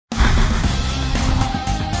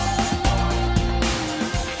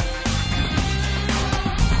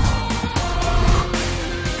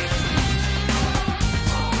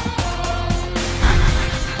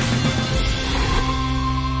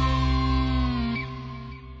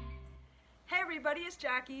everybody, it's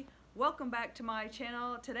Jackie. Welcome back to my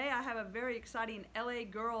channel. Today I have a very exciting LA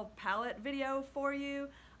Girl palette video for you.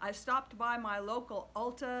 I stopped by my local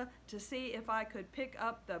Ulta to see if I could pick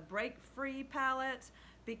up the Break Free palettes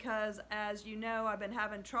because, as you know, I've been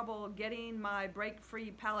having trouble getting my Break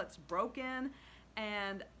Free palettes broken,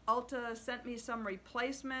 and Ulta sent me some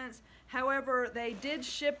replacements. However, they did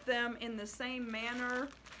ship them in the same manner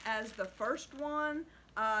as the first one,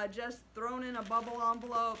 just thrown in a bubble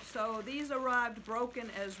envelope. So these arrived broken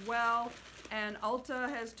as well, and Ulta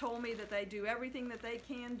has told me that they do everything that they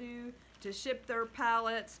can do to ship their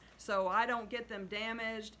palettes so I don't get them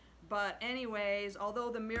damaged. But anyways,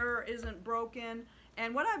 although the mirror isn't broken,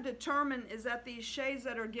 and what I've determined is that these shades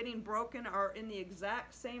that are getting broken are in the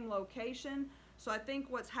exact same location. So I think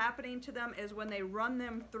what's happening to them is when they run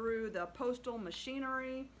them through the postal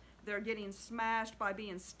machinery, they're getting smashed by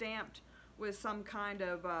being stamped with some kind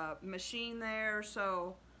of machine there.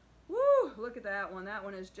 So, woo, look at that one. That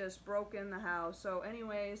one is just broken the house. So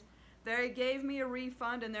anyways, they gave me a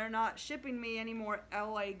refund and they're not shipping me any more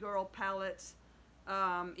LA Girl palettes,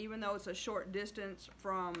 even though it's a short distance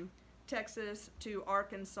from Texas to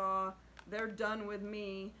Arkansas. They're done with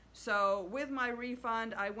me. So with my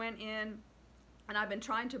refund, I went in and I've been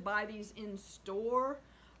trying to buy these in store.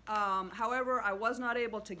 However, I was not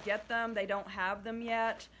able to get them. They don't have them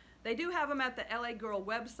yet. They do have them at the LA Girl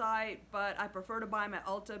website, but I prefer to buy them at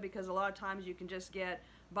Ulta because a lot of times you can just get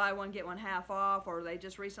buy one, get one half off, or they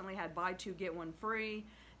just recently had buy two, get one free.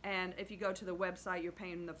 And if you go to the website, you're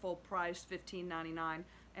paying the full price, $15.99,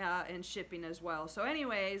 and shipping as well. So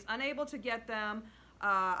anyways, unable to get them.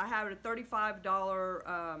 I have a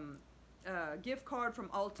 $35 gift card from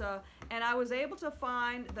Ulta, and I was able to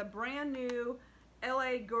find the brand new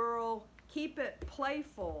LA Girl Keep It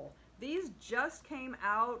Playful. These just came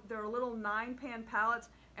out. They're little 9-pan palettes,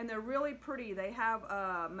 and they're really pretty. They have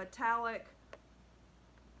a metallic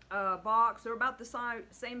box. They're about the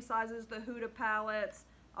same size as the Huda palettes,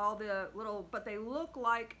 all the little, but they look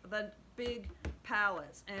like the big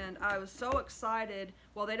palettes, and I was so excited.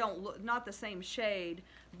 Well, they don't look, not the same shade,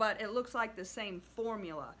 but it looks like the same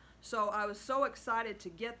formula. So I was so excited to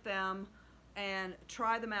get them and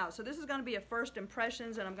try them out. So this is going to be a first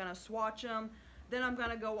impressions, and I'm going to swatch them. Then I'm going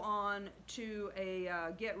to go on to a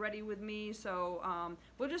get ready with me. So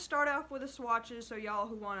we'll just start off with the swatches, so y'all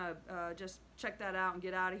who want to just check that out and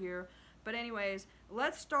get out of here. But anyways,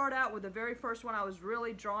 let's start out with the very first one. I was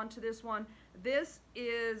really drawn to this one. This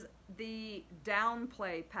is the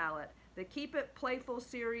Downplay palette, the Keep It Playful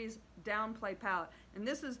series Downplay palette. And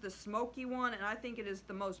this is the smoky one, and I think it is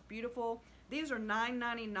the most beautiful. These are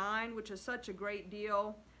 $9.99, which is such a great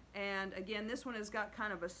deal. And again, this one has got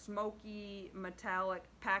kind of a smoky metallic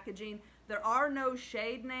packaging. There are no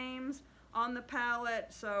shade names on the palette,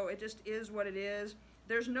 so it just is what it is.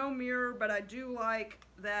 There's no mirror, but I do like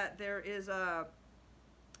that there is a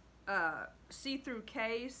see-through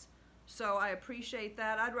case, so I appreciate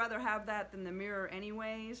that. I'd rather have that than the mirror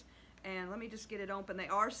anyways. And let me just get it open. They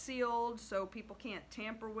are sealed, so people can't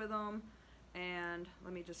tamper with them. And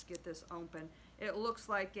let me just get this open. It looks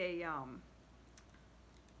like a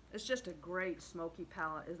it's just a great smoky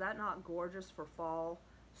palette. Is that not gorgeous for fall?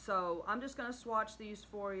 So I'm just going to swatch these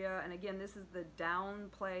for you. And again, this is the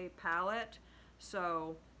Downplay palette.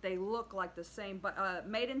 So they look like the same, but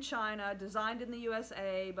made in China, designed in the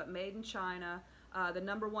USA, but made in China. The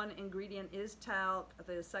 #1 ingredient is talc.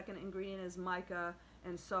 The second ingredient is mica,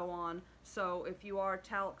 and so on. So if you are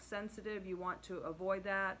talc sensitive, you want to avoid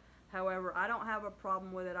that. However, I don't have a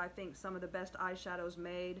problem with it. I think some of the best eyeshadows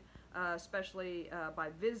made, especially by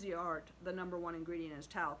Viseart, the #1 ingredient is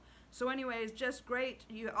talc. So anyways, just great.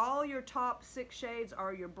 All your top 6 shades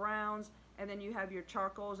are your browns, and then you have your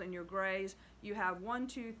charcoals and your grays. You have 1,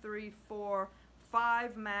 2, 3, 4,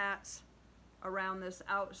 5 mattes around this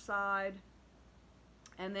outside,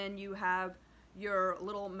 and then you have your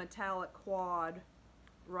little metallic quad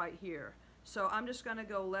right here. So I'm just going to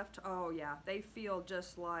go left. Oh yeah, they feel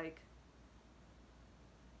just like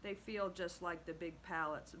the big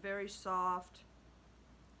palettes. Very soft.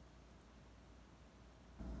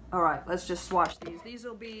 All right, let's just swatch these. These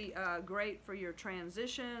will be great for your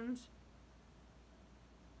transitions.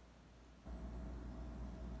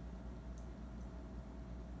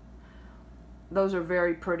 Those are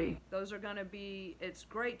very pretty. Those are going to be, it's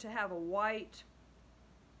great to have a white,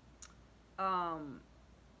 and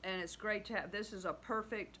it's great to have, this is a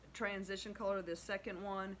perfect transition color, this second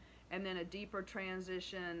one, and then a deeper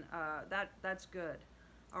transition. That's good.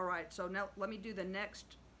 All right, so now let me do the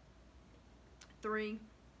next 3,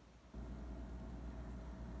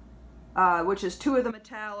 which is 2 of the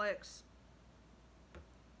metallics.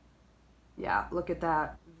 Yeah, look at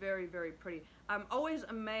that. very, very pretty. I'm always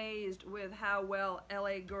amazed with how well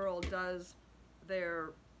LA Girl does their,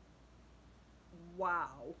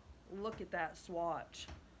 wow, look at that swatch.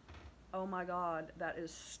 Oh my God, that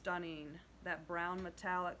is stunning. That brown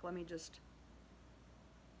metallic, let me just,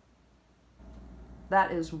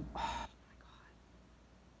 that is, oh my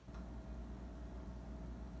God.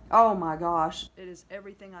 Oh my gosh, it is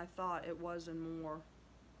everything I thought it was and more.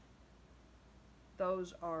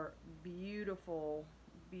 Those are beautiful,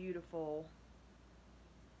 beautiful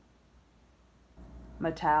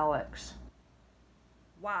metallics.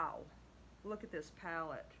 Wow, look at this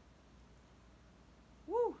palette.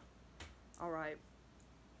 Woo! All right.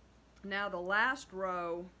 Now the last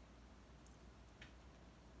row.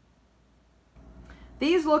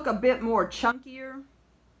 These look a bit more chunkier.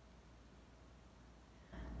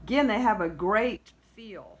 Again, they have a great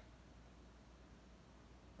feel.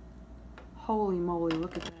 Holy moly,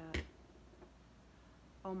 look at that.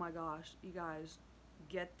 Oh my gosh, you guys,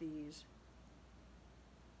 get these.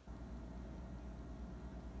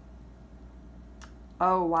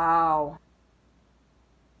 Oh wow.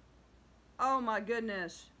 Oh my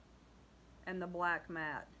goodness. And the black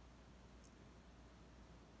matte.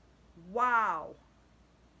 Wow.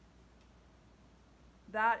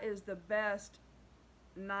 That is the best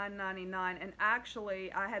 $9.99, and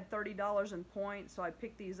actually I had $30 in points, so I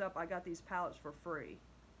picked these up. I got these palettes for free.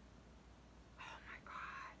 Oh my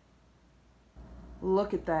God.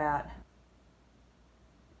 Look at that.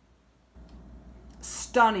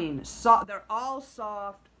 Stunning. They're all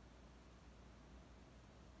soft,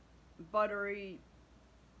 buttery.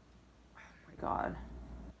 Oh my God.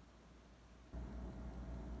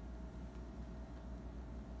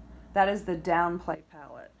 That is the Downplay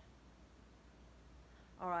palette.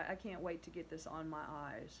 Alright, I can't wait to get this on my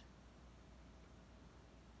eyes.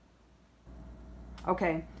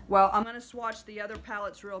 Okay, well, I'm going to swatch the other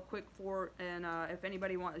palettes real quick and if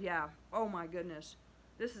anybody wants, yeah, oh my goodness.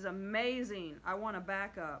 This is amazing. I want a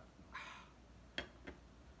backup.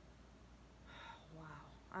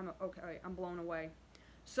 Wow, I'm blown away.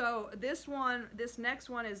 So this next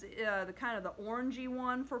one is the kind of the orangey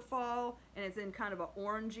one for fall, and it's in kind of a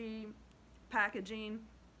orangey packaging.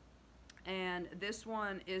 And this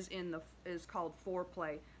one is called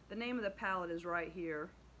Foreplay. The name of the palette is right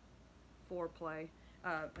here, Foreplay.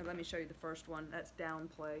 Let me show you the first one. That's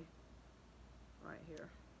Downplay, right here.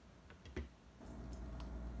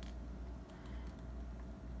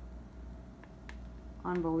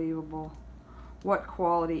 Unbelievable. What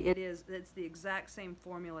quality it is. It's the exact same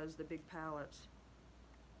formula as the big palettes.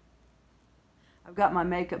 I've got my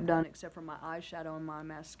makeup done except for my eyeshadow and my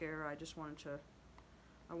mascara.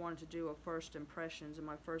 I wanted to do a first impressions, and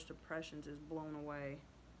my first impressions is blown away.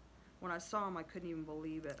 When I saw them, I couldn't even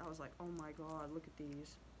believe it. I was like, oh my God, look at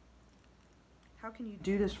these. How can you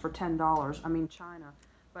do this for $10? I mean, China.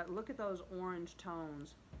 But look at those orange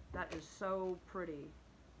tones. That is so pretty.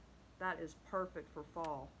 That is perfect for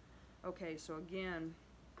fall. Okay, so again,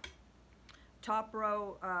 top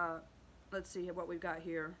row, let's see what we've got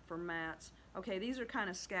here for mattes. Okay, these are kind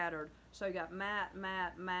of scattered. So you got matte,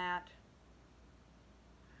 matte, matte,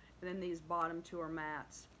 and then these bottom two are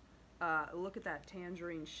mattes. Look at that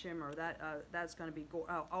tangerine shimmer. That's going to be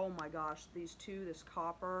oh my gosh, these two, this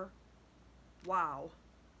copper, wow.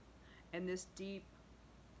 And this deep,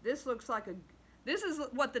 this looks like this is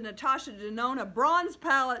what the Natasha Denona bronze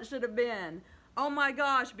palette should have been. Oh my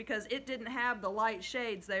gosh, because it didn't have the light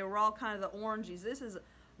shades. They were all kind of the oranges. This is,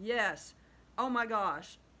 yes. Oh my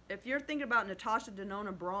gosh. If you're thinking about Natasha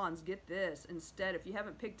Denona bronze, get this instead. If you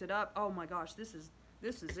haven't picked it up, oh my gosh, this is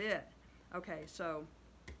it. Okay, so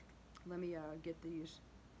let me get these.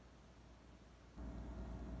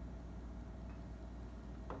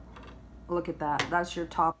 Look at that. That's your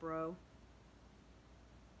top row.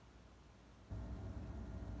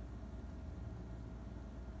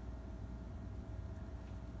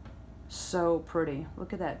 So pretty.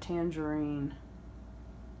 Look at that tangerine.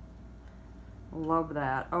 Love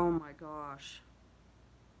that. Oh my gosh.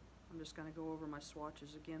 I'm just going to go over my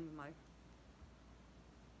swatches again with my...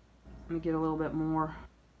 Let me get a little bit more.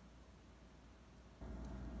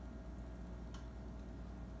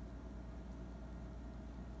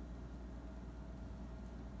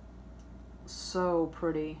 So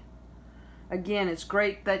pretty. Again, it's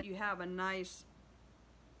great that you have a nice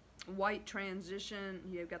white transition.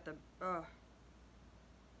 You've got the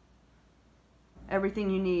everything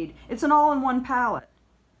you need. It's an all-in-one palette.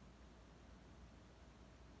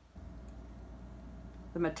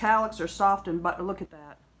 The metallics are soft and but look at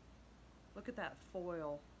that. Look at that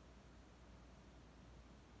foil.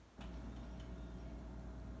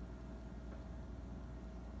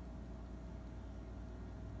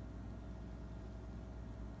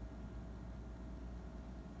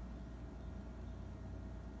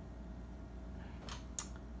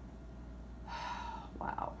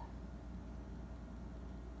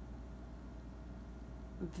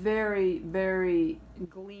 Very, very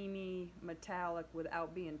gleamy, metallic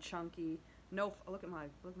without being chunky. No, look at my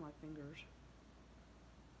fingers.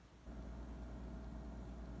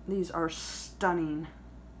 These are stunning.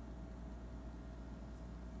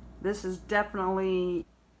 This is definitely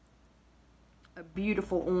a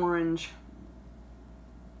beautiful orange.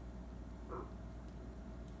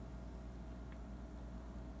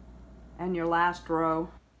 And your last row.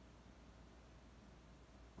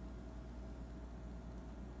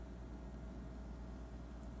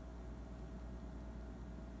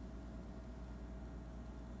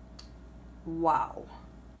 Wow.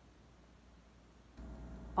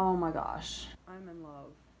 Oh my gosh. I'm in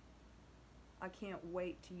love. I can't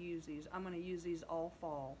wait to use these. I'm going to use these all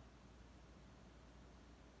fall.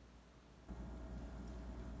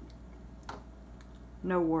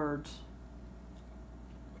 No words.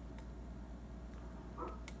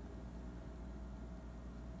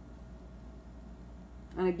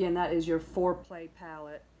 And again, that is your Foreplay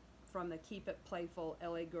palette from the Keep It Playful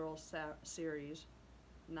LA Girls series,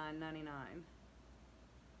 $9.99.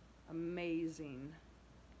 Amazing.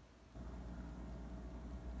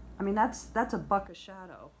 I mean, that's $1 a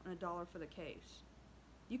shadow and $1 for the case.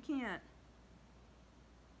 You can't.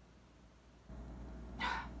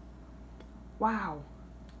 Wow.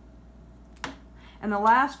 And the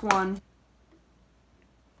last one,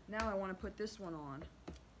 now I want to put this one on.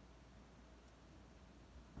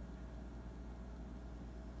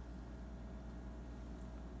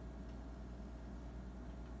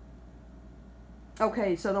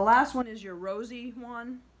 Okay, so the last one is your rosy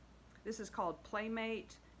one. This is called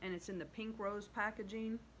Playmate, and it's in the pink rose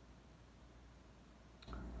packaging.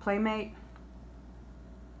 Playmate.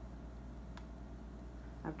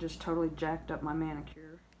 I've just totally jacked up my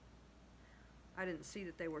manicure. I didn't see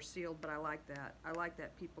that they were sealed, but I like that. I like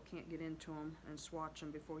that people can't get into them and swatch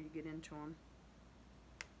them before you get into them.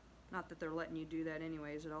 Not that they're letting you do that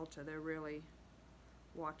anyways at Ulta. They're really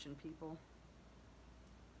watching people.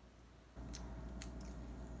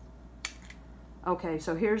 Okay,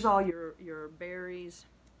 so here's all your berries.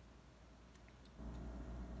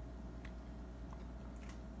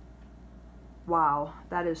 Wow,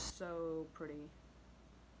 that is so pretty.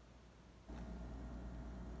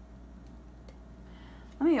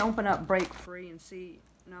 Let me open up Break Free and see.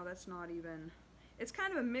 No, that's not even. It's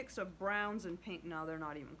kind of a mix of browns and pink. No, they're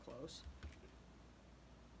not even close.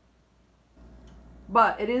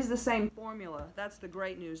 But it is the same formula. That's the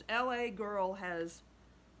great news. LA Girl has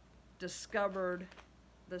discovered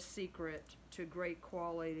the secret to great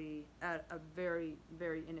quality at a very,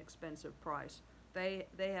 very inexpensive price. They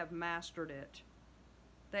have mastered it.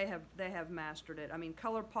 They have mastered it. I mean,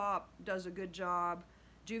 ColourPop does a good job.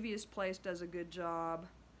 Juvia's Place does a good job.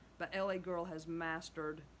 But LA Girl has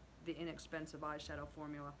mastered the inexpensive eyeshadow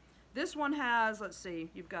formula. This one has, let's see,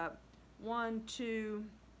 you've got 1, 2,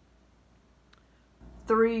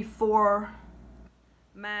 3, 4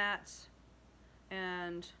 mattes,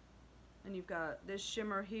 and you've got this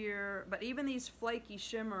shimmer here. But even these flaky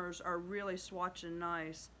shimmers are really swatching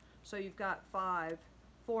nice. So you've got 4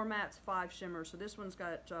 mattes, 5 shimmers. So this one's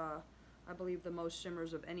got, I believe, the most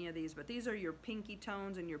shimmers of any of these. But these are your pinky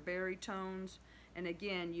tones and your berry tones. And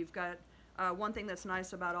again, you've got, one thing that's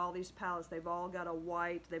nice about all these palettes, they've all got a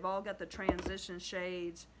white, they've all got the transition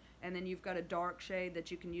shades, and then you've got a dark shade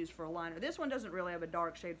that you can use for a liner. This one doesn't really have a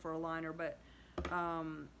dark shade for a liner, but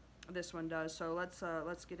this one does. So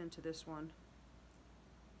let's get into this one.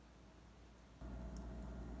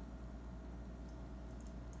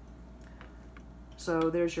 So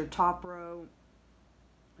there's your top row.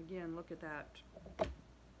 Again, look at that.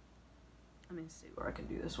 Let me see where I can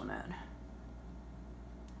do this one at.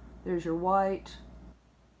 There's your white.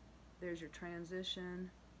 There's your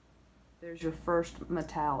transition. There's your first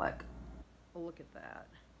metallic. Oh, look at that.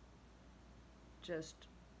 Just,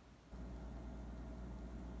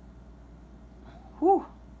 whew.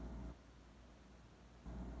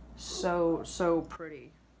 So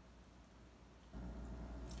pretty.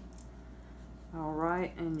 All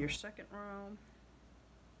right, and your second row.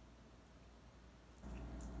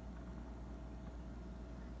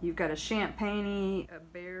 You've got a champagne-y, a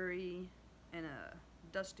berry, and a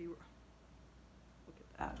dusty. Look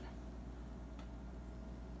at that.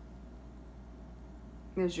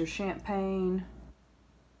 Here's your champagne,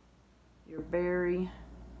 your berry,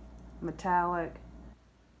 metallic,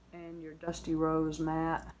 and your dusty rose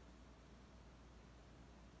matte.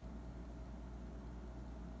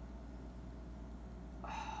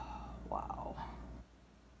 Wow.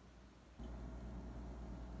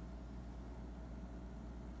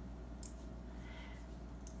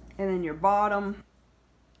 And then your bottom.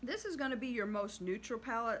 This is going to be your most neutral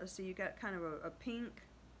palette. So you got kind of a pink,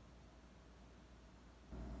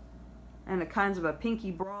 and a kinds of a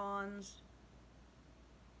pinky bronze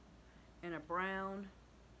and a brown.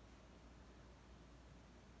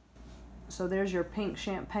 So there's your pink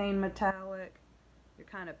champagne metallic, your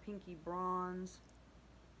kind of pinky bronze,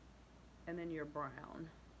 and then your brown.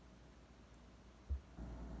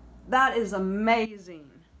 That is amazing.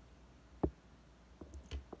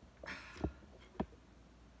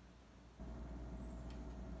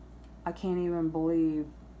 I can't even believe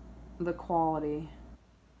the quality.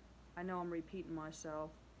 I know I'm repeating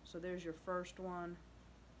myself. So there's your first one.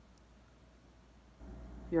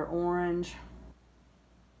 Your orange.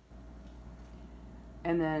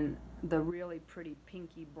 And then the really pretty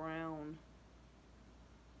pinky brown.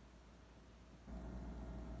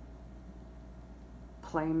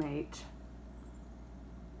 Playmate.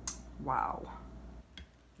 Wow.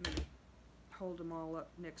 Let me hold them all up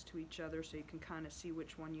next to each other so you can kind of see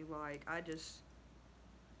which one you like.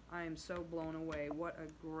 I am so blown away. What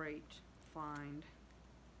a great find.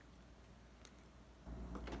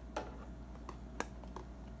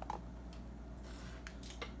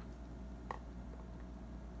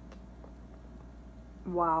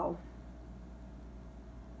 Wow.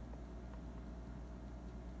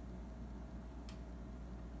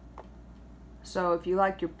 So if you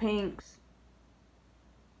like your pinks,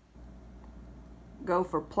 go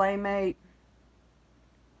for Playmate.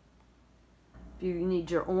 If you need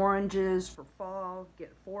your oranges for fall,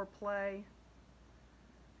 get Foreplay.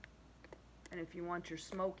 And if you want your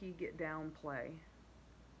smoky, get Downplay.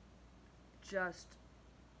 Just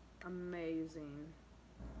amazing.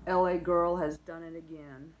 LA Girl has done it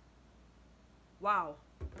again. Wow.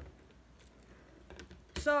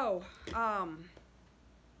 So,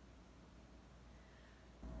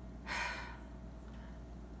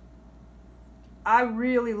 I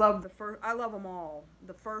really love the first. I love them all.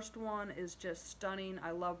 The first one is just stunning. I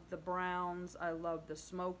love the browns. I love the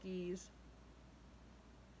smokies.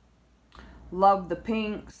 Love the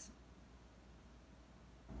pinks.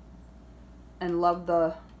 And love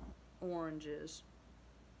the oranges.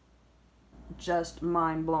 Just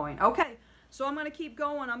mind-blowing. Okay, so I'm gonna keep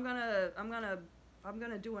going. I'm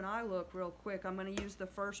gonna do an eye look real quick. I'm gonna use the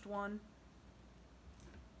first one.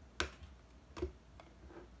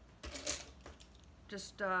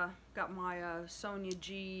 Just got my Sonia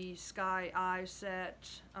G Sky Eye set.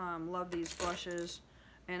 Love these brushes.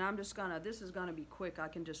 And I'm just gonna, this is gonna be quick. I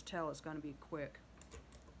can just tell it's gonna be quick.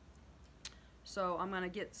 So I'm gonna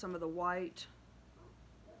get some of the white.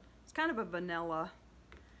 It's kind of a vanilla.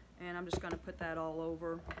 And I'm just gonna put that all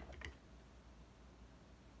over.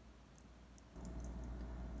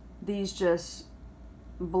 These just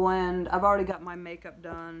blend. I've already got my makeup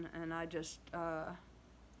done and I just,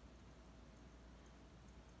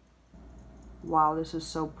 wow, this is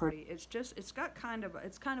so pretty. It's just, it's kind of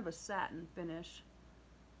a satin finish,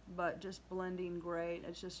 but just blending great.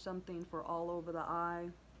 It's just something for all over the eye.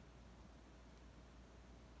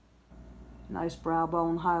 Nice brow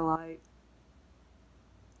bone highlight.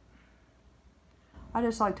 I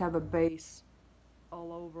just like to have a base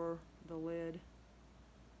all over the lid.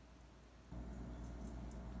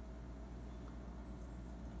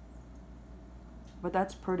 But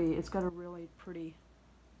that's pretty. It's got a really pretty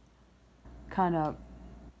kind of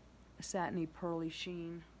satiny pearly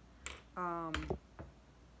sheen.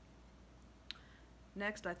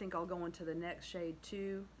 Next, I think I'll go into the next shade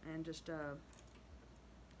too and just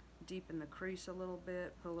deepen the crease a little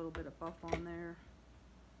bit, put a little bit of buff on there.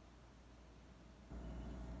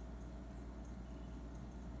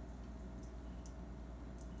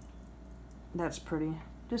 That's pretty.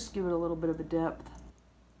 Just give it a little bit of a depth.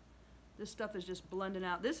 This stuff is just blending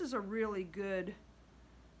out. This is a really good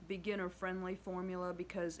beginner-friendly formula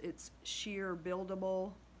because it's sheer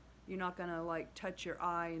buildable. You're not gonna like touch your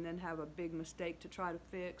eye and then have a big mistake to try to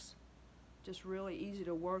fix. Just really easy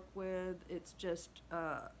to work with. It's just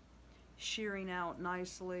shearing out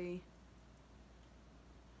nicely.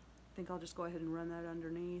 I think I'll just go ahead and run that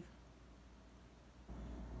underneath.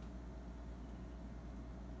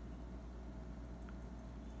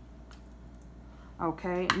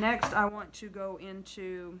 Okay, next I want to go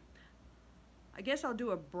into, I guess I'll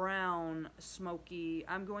do a brown smoky.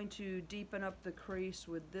 I'm going to deepen up the crease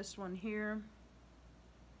with this one here.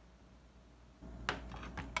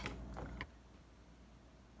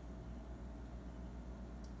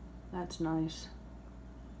 That's nice.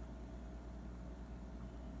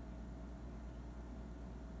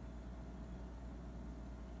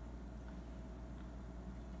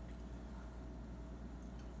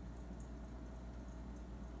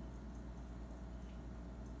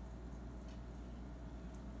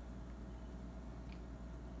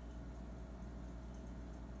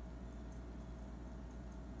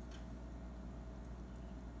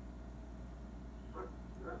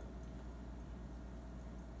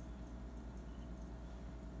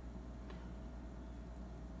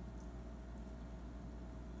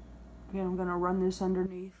 Again, I'm going to run this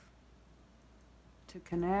underneath to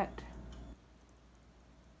connect.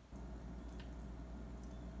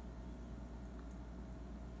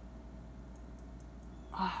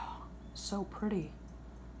 Oh, so pretty.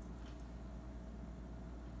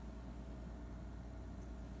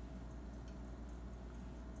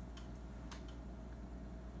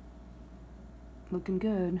 Looking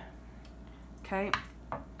good. Okay,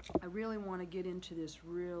 I really want to get into this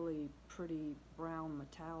really pretty brown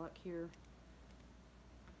metallic here.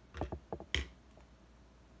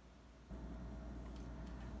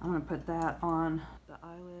 I'm going to put that on the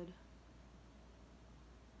eyelid.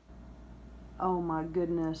 Oh my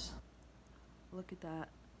goodness. Look at that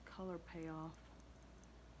color payoff.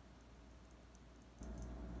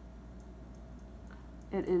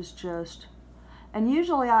 It is just, and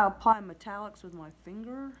usually I apply metallics with my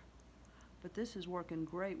finger, but this is working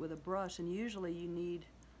great with a brush, and usually you need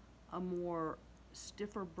a more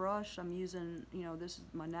stiffer brush. I'm using, you know, this is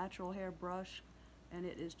my natural hair brush, and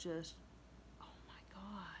it is just, oh my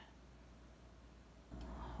god.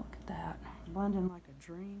 Look at that, blending like a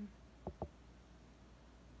dream.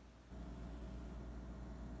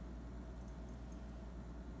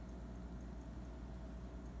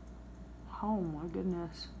 Oh my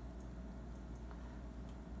goodness.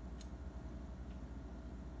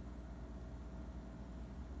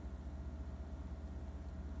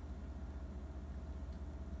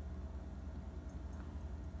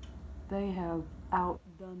 They have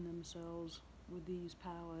outdone themselves with these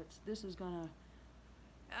palettes. This is gonna,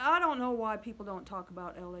 I don't know why people don't talk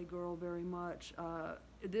about LA Girl very much.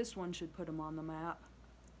 This one should put them on the map.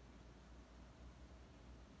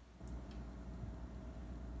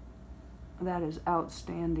 That is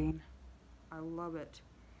outstanding. I love it.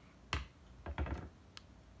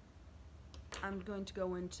 I'm going to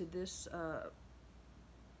go into this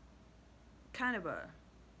kind of a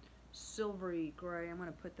silvery gray. I'm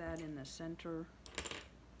going to put that in the center.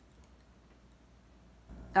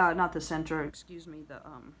 Not the center, excuse me, the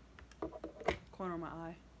corner of my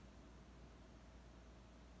eye.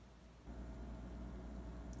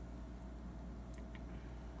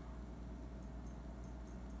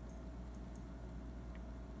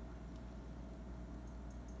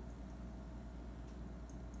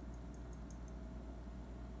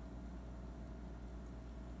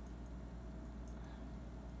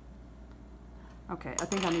 Okay, I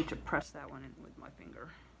think I need to press that one in with my finger.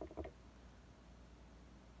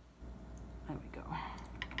 There we go.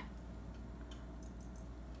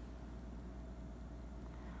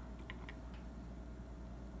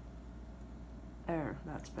 There,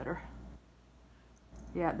 that's better.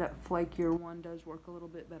 Yeah, that flakier one does work a little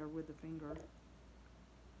bit better with the finger.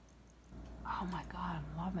 Oh my god,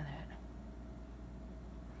 I'm loving it.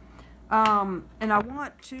 And I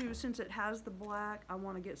want to, since it has the black, I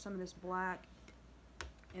want to get some of this black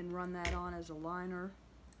and run that on as a liner.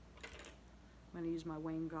 I'm going to use my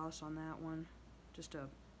Wayne Goss on that one. Just a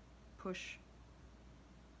push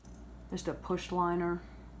liner.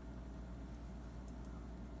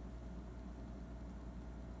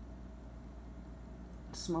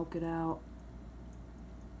 Smoke it out.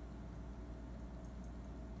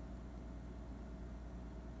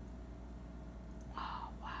 Oh,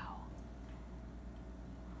 wow.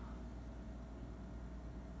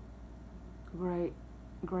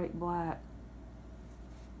 Great black.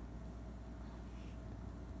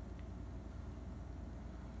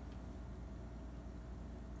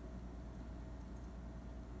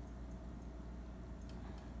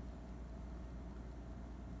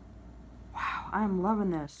 I'm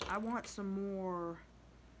loving this. I want some more.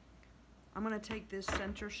 I'm going to take this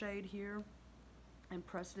center shade here and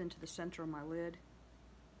press it into the center of my lid.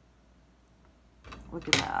 Look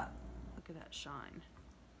at that. Look at that shine.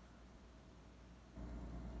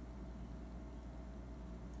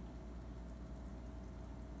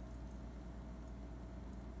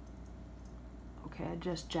 Okay, I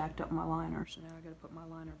just jacked up my liner, so now I got to put my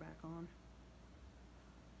liner back on.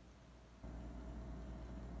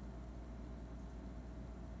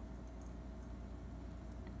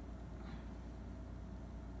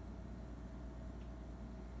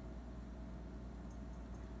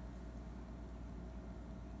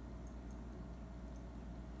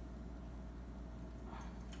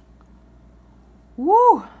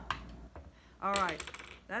 Woo! Alright,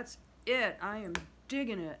 that's it. I am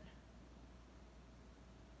digging it.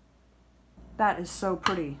 That is so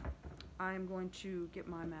pretty. I am going to get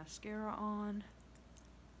my mascara on.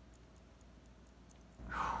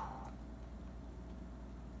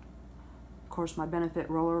 Of course, my Benefit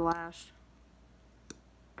Roller Lash.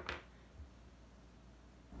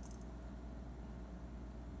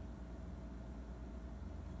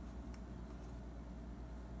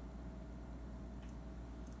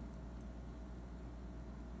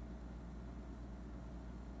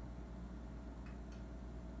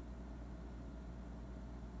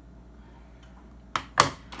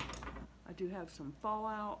 I do have some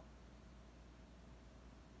fallout.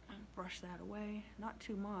 Brush that away. Not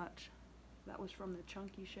too much. That was from the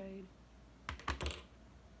chunky shade.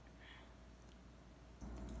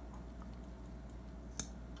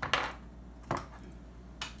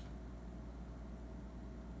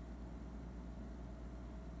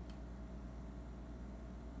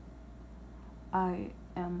 I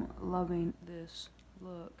am loving this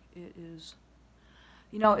look. It is,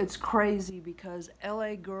 you know, it's crazy because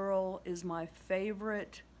LA Girl is my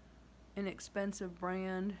favorite inexpensive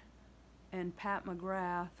brand, and Pat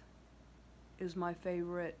McGrath is my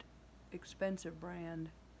favorite expensive brand.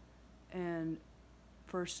 And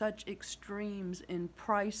for such extremes in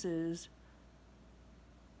prices,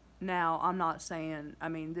 now I'm not saying, I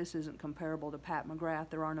mean, this isn't comparable to Pat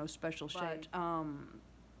McGrath, there are no special shades. I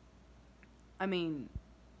mean,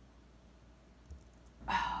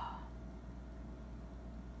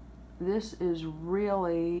 this is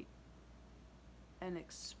really an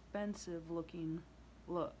expensive looking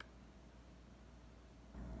look.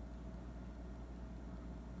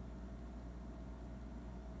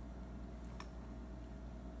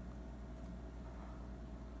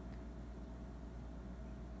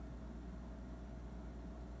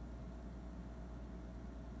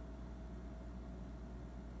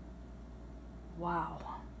 Wow.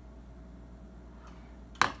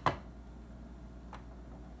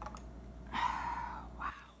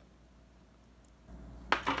 Wow.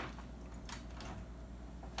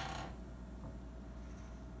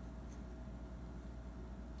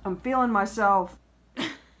 I'm feeling myself.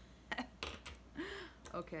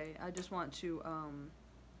 Okay, I just want to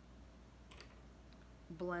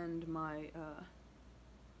blend my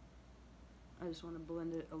I just want to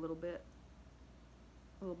blend it a little bit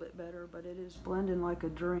better, but it is blending like a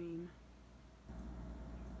dream.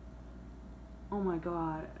 Oh my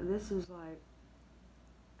god, this is like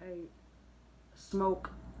a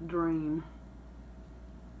smoke dream.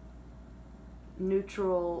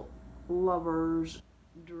 Neutral lover's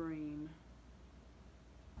dream.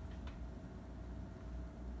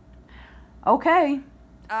 Okay.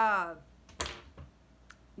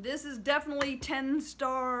 This is definitely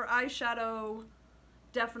 10-star eyeshadow.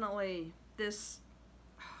 Definitely. This,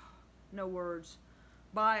 no words.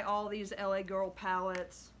 Buy all these LA Girl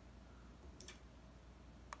palettes.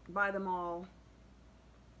 Buy them all.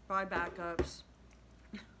 Buy backups.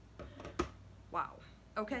 Wow.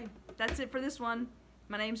 Okay, that's it for this one.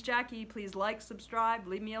 My name's Jackie. Please like, subscribe,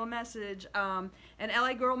 leave me a message. And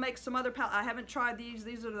LA Girl makes some other palettes. I haven't tried these.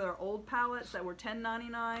 These are their old palettes that were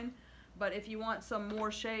 $10.99. But if you want some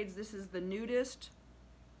more shades, this is the nudist.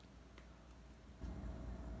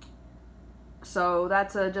 So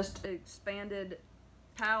that's a just expanded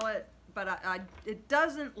palette, but it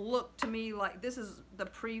doesn't look to me like this is the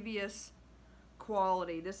previous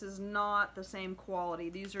quality. This is not the same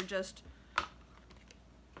quality. These are just,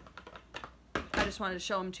 I just wanted to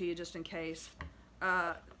show them to you just in case.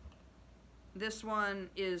 This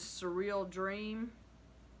one is Surreal Dream.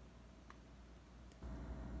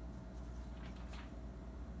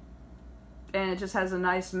 And it just has a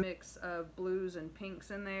nice mix of blues and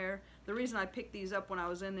pinks in there. The reason I picked these up when I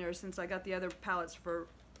was in there is since I got the other palettes for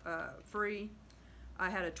free. I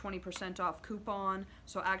had a 20% off coupon.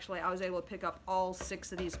 So actually I was able to pick up all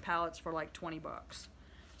 6 of these palettes for like 20 bucks.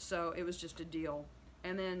 So it was just a deal.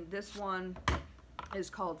 And then this one is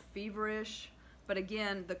called Feverish. But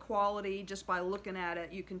again, the quality, just by looking at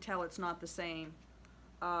it, you can tell it's not the same.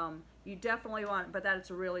 You definitely want, but that's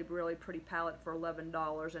a really, really pretty palette for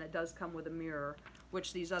 $11, and it does come with a mirror,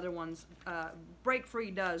 which these other ones, Break Free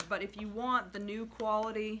does. But if you want the new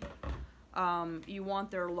quality, you want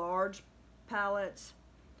their large palettes,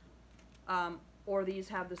 or these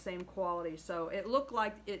have the same quality. So it looked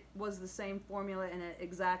like it was the same formula, and it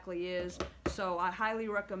exactly is. So I highly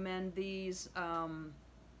recommend these, and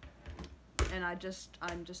I'm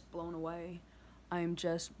just blown away. I'm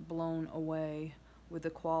just blown away with the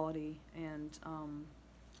quality, and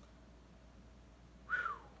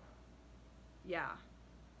yeah,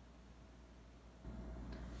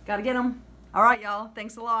 gotta get them. All right, y'all,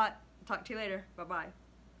 thanks a lot. Talk to you later. Bye bye.